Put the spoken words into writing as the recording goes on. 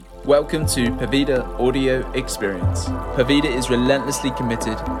Welcome to Purvida Audio Experience. Purvida is relentlessly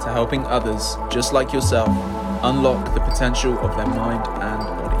committed to helping others, just like yourself, unlock the potential of their mind and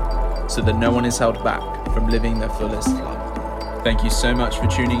body, so that no one is held back from living their fullest life. Thank you so much for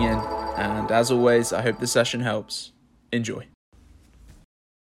tuning in, and as always, I hope the session helps. Enjoy.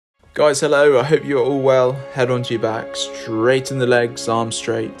 Guys, hello, I hope you're all well. Head onto your back, straighten the legs, arms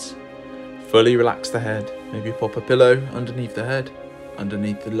straight. Fully relax the head. Maybe pop a pillow underneath the head,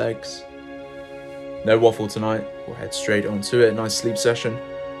 underneath the legs. No waffle tonight. We'll head straight onto it. Nice sleep session.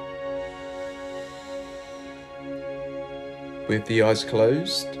 With the eyes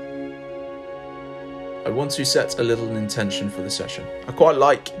closed, I want to set a little intention for the session. I quite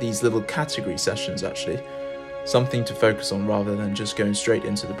like these little category sessions actually. Something to focus on rather than just going straight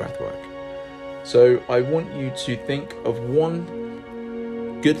into the breath work. So I want you to think of one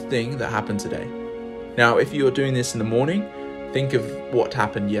good thing that happened today. Now, if you're doing this in the morning, think of what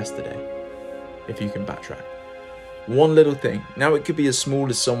happened yesterday, if you can backtrack. One little thing. Now, it could be as small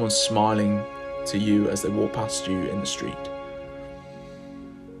as someone smiling to you as they walk past you in the street.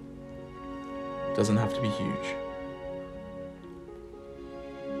 Doesn't have to be huge.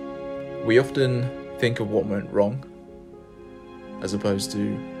 We often think of what went wrong, as opposed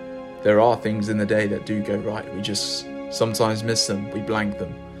to there are things in the day that do go right. We just sometimes miss them, we blank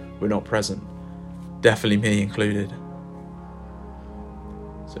them, we're not present. Definitely me included.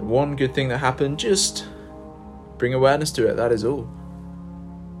 So one good thing that happened, just bring awareness to it, that is all.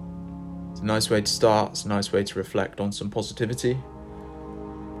 It's a nice way to start, it's a nice way to reflect on some positivity.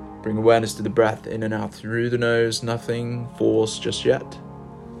 Bring awareness to the breath in and out through the nose, nothing forced just yet.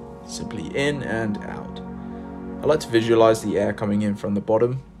 Simply in and out. I like to visualize the air coming in from the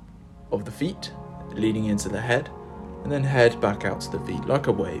bottom of the feet, leading into the head, and then head back out to the feet like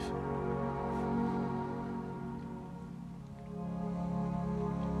a wave.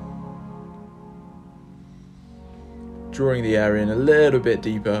 Drawing the air in a little bit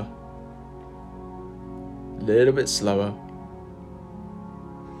deeper, a little bit slower,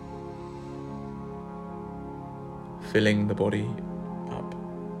 filling the body up.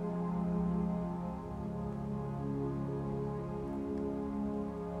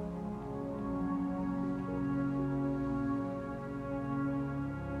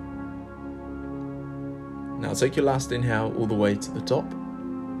 Now take your last inhale all the way to the top,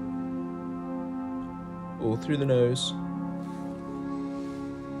 all through the nose,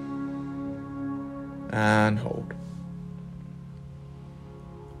 and hold.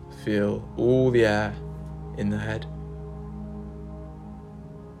 Feel all the air in the head,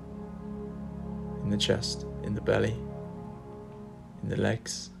 in the chest, in the belly, in the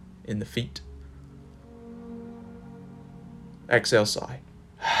legs, in the feet. Exhale, sigh.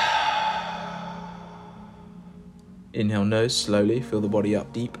 Inhale, nose, slowly. Feel the body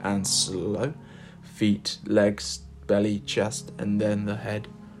up deep and slow. Feet, legs, belly, chest, and then the head.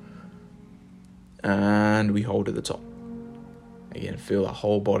 And we hold at the top. Again, feel the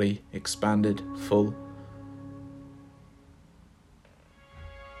whole body expanded, full.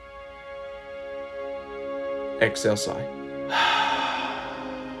 Exhale, sigh.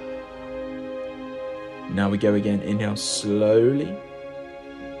 Now we go again. Inhale slowly.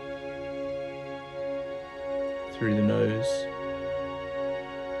 Through the nose.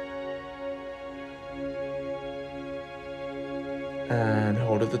 And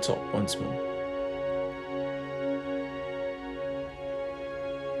hold at the top once more.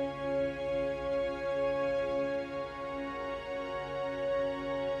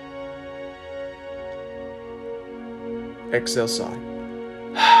 Exhale, sigh.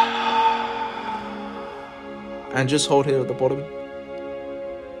 And just hold here at the bottom.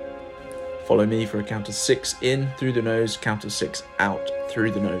 Follow me for a count of 6 in through the nose, count of 6 out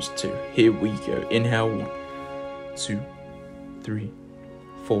through the nose. 2. Here we go. Inhale, 1, 2, 3,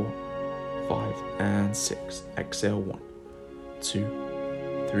 4, 5, and 6. Exhale, 1,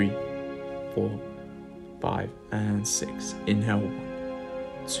 2, 3, 4, 5, and 6. Inhale,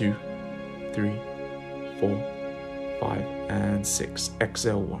 1, 2, 3, 4, 5, and 6.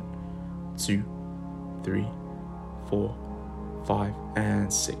 Exhale, 1, 2, 3, 4, 5,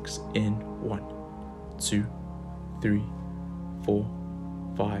 and 6. In 1, 2, 3, 4,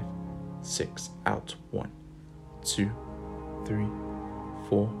 5, 6. Out 1, 2, 3,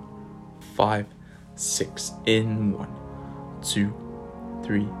 4, 5, 6. In 1, 2,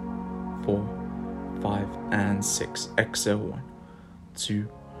 3, 4, 5, and 6. Exhale, 1, 2,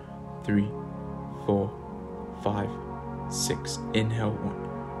 3, 4, 5, 6. Inhale,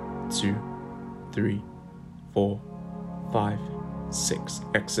 1, 2, 3, 4, 5, 6.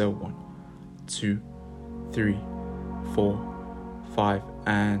 Exhale, 1, 2, 3, 4, 5,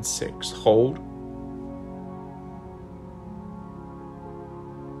 and 6. Hold.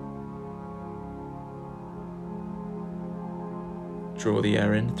 Draw the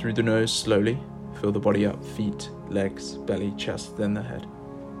air in through the nose slowly. Fill the body up, feet, legs, belly, chest, then the head.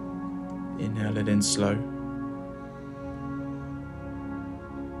 Inhale it in slow.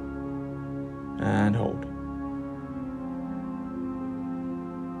 And hold.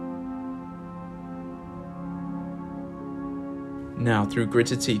 Now, through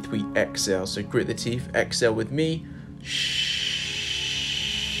gritted teeth, we exhale. So grit the teeth, exhale with me.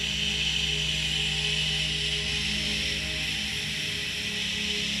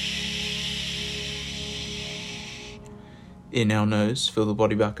 Inhale nose, fill the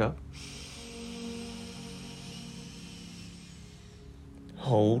body back up.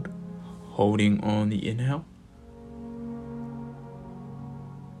 Hold, holding on the inhale.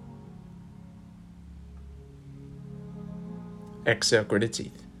 Exhale, gritted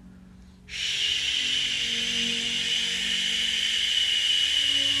teeth.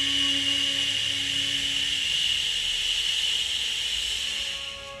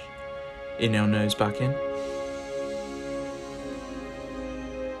 Inhale nose back in.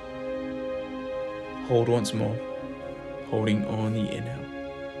 Hold once more, holding on the inhale.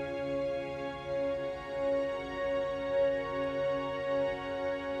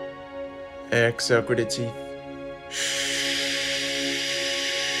 Exhale, gritted teeth.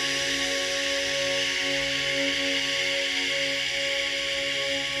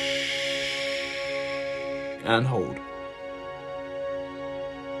 And hold.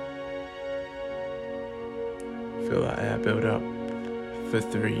 Feel that air build up for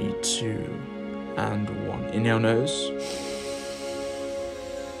 3, 2, and 1. Inhale nose.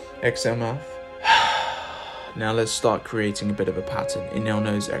 Exhale mouth. Now let's start creating a bit of a pattern. Inhale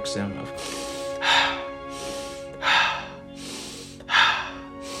nose, exhale mouth.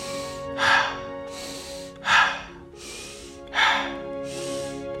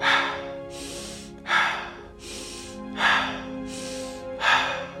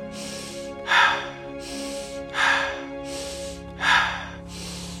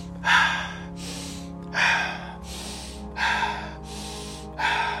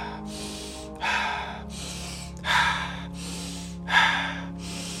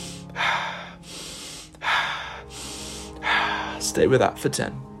 Stay with that for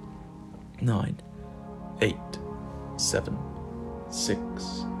 10, 9, 8, 7,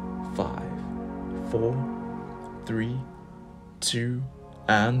 6, 5, 4, 3, 2,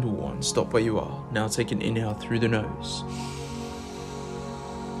 and 1. Stop where you are. Now take an inhale through the nose.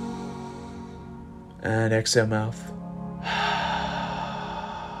 And exhale mouth.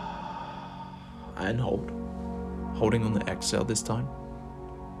 And hold. Holding on the exhale this time.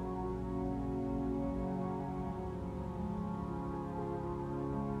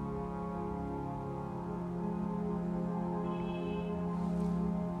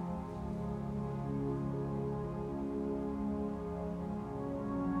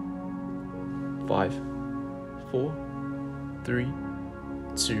 Five, 4, 3,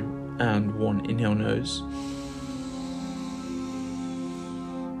 2, and 1. Inhale nose.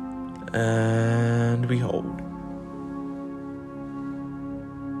 And we hold.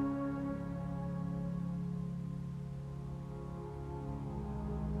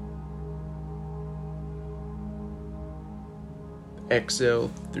 Exhale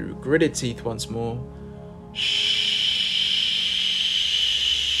through gritted teeth once more.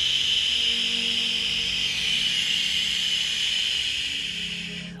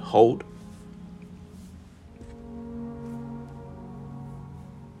 Hold.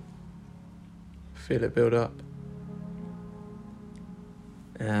 Feel it build up.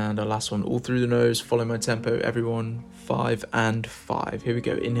 And our last one, all through the nose. Follow my tempo, everyone. 5 and 5. Here we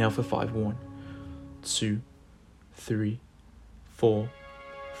go. Inhale for 5. 1, 2, 3, 4,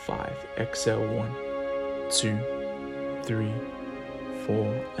 5. Exhale. 1, 2, 3,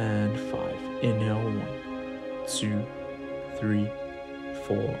 4, and 5. Inhale. 1, 2, 3,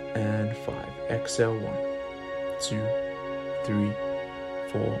 4, and 5. Exhale. 1, 2, 3,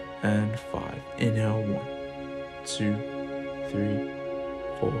 4, and 5. Inhale. 1, 2, 3,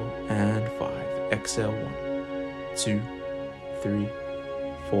 4, and 5. Exhale. 1, 2, 3,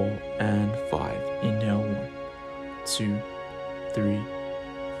 4, and 5. Inhale. 1, 2, 3,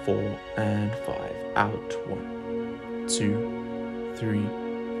 4, and 5. Out. 1, 2, 3,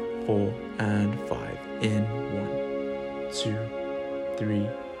 4, and 5. In. 1, 2, 3,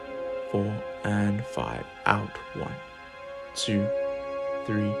 4, and 5. Out. 1, 2,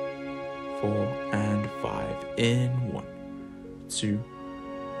 3, 4, and 5. In. 1, 2,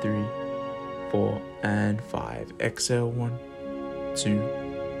 3, 4, and 5. Exhale. 1,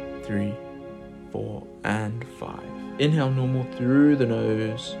 2, 3, 4, and 5. Inhale normal through the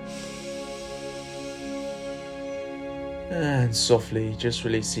nose. And softly just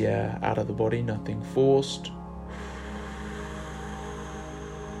release the air out of the body, nothing forced.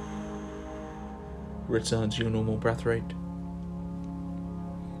 Return to your normal breath rate.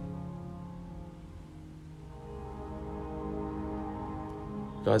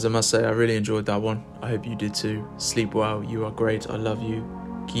 Guys, I must say, I really enjoyed that one. I hope you did too. Sleep well. You are great. I love you.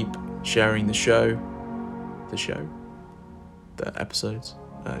 Keep sharing the episodes,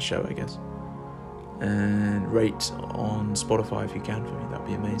 show, I guess. And rate on Spotify if you can for me. That'd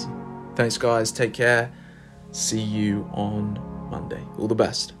be amazing. Thanks, guys. Take care. See you on Monday. All the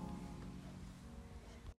best.